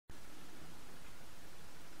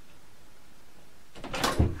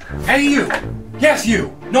Hey you! Yes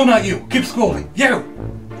you! No not you! Keep scrolling! You!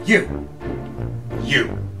 You!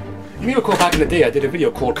 You! You may recall back in the day I did a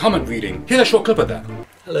video called comment reading. Here's a short clip of that.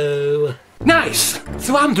 Hello. Nice!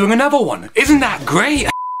 So I'm doing another one. Isn't that great?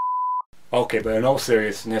 Okay, but in all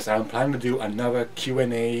seriousness, I'm planning to do another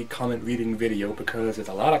Q&A comment reading video because there's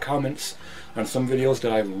a lot of comments on some videos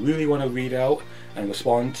that I really want to read out and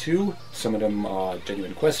respond to. Some of them are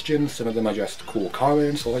genuine questions, some of them are just cool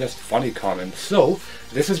comments or just funny comments. So,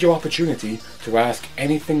 this is your opportunity to ask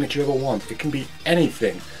anything that you ever want. It can be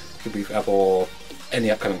anything. It could be about any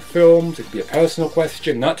upcoming films, it could be a personal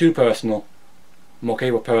question, not too personal. I'm okay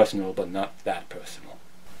with personal, but not that personal.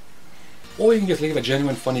 Or you can just leave a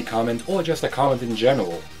genuine funny comment, or just a comment in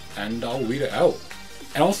general, and I'll read it out.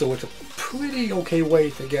 And also, it's a pretty okay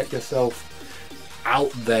way to get yourself out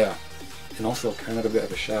there. And also kind of a bit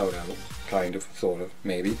of a shout out. Kind of, sort of,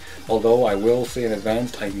 maybe. Although I will say in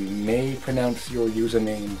advance, I may pronounce your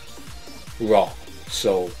username wrong.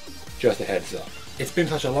 So, just a heads up. It's been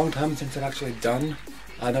such a long time since I've actually done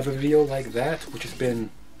another video like that, which has been...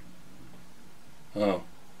 oh.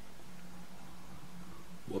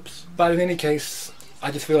 Whoops. But in any case, I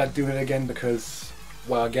just feel like doing it again because,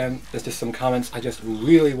 well, again, there's just some comments I just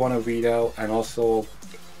really want to read out, and also,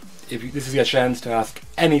 this is your chance to ask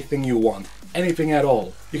anything you want, anything at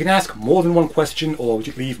all. You can ask more than one question or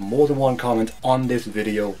leave more than one comment on this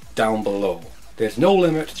video down below. There's no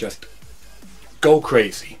limit, just go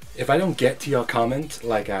crazy. If I don't get to your comment,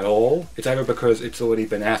 like at all, it's either because it's already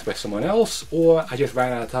been asked by someone else, or I just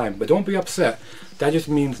ran out of time. But don't be upset, that just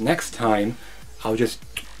means next time, I'll just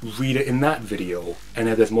read it in that video. And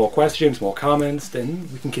if there's more questions, more comments, then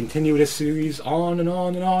we can continue this series on and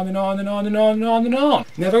on and on and on and on and on and on and on.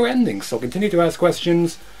 Never ending. So continue to ask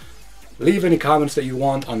questions. Leave any comments that you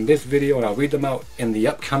want on this video and I'll read them out in the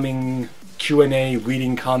upcoming Q&A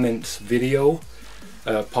reading comments video,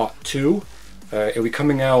 part 2. It'll be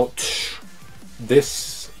coming out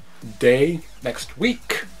this day next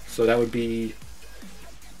week. So that would be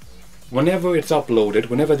whenever it's uploaded,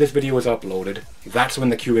 whenever this video is uploaded, that's when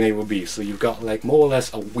the Q&A will be. So you've got like more or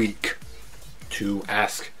less a week to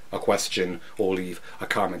ask a question or leave a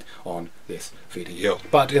comment on this video.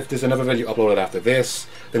 But if there's another video uploaded after this,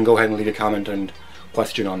 then go ahead and leave a comment and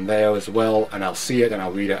question on there as well, and I'll see it and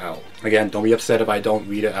I'll read it out. Again, don't be upset if I don't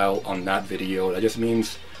read it out on that video. That just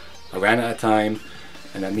means I ran out of time,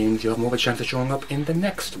 and that means you'll have more of a chance of showing up in the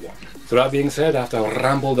next one. So that being said, after I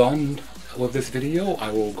rambled on with this video, I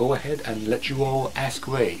will go ahead and let you all ask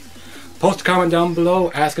away. Post a comment down below,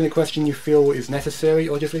 ask any question you feel is necessary,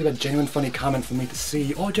 or just leave a genuine funny comment for me to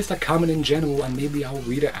see, or just a comment in general and maybe I'll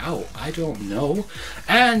read it out. I don't know.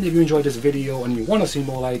 And if you enjoyed this video and you want to see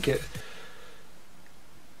more like it,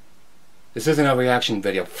 this isn't a reaction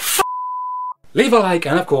video. Leave a like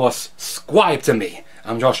and of course, subscribe to me.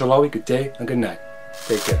 I'm Joshua Lawrie, good day and good night.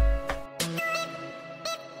 Take care.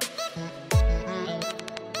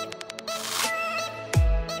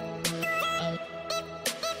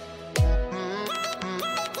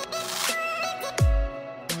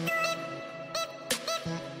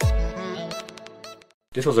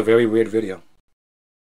 This was a very weird video.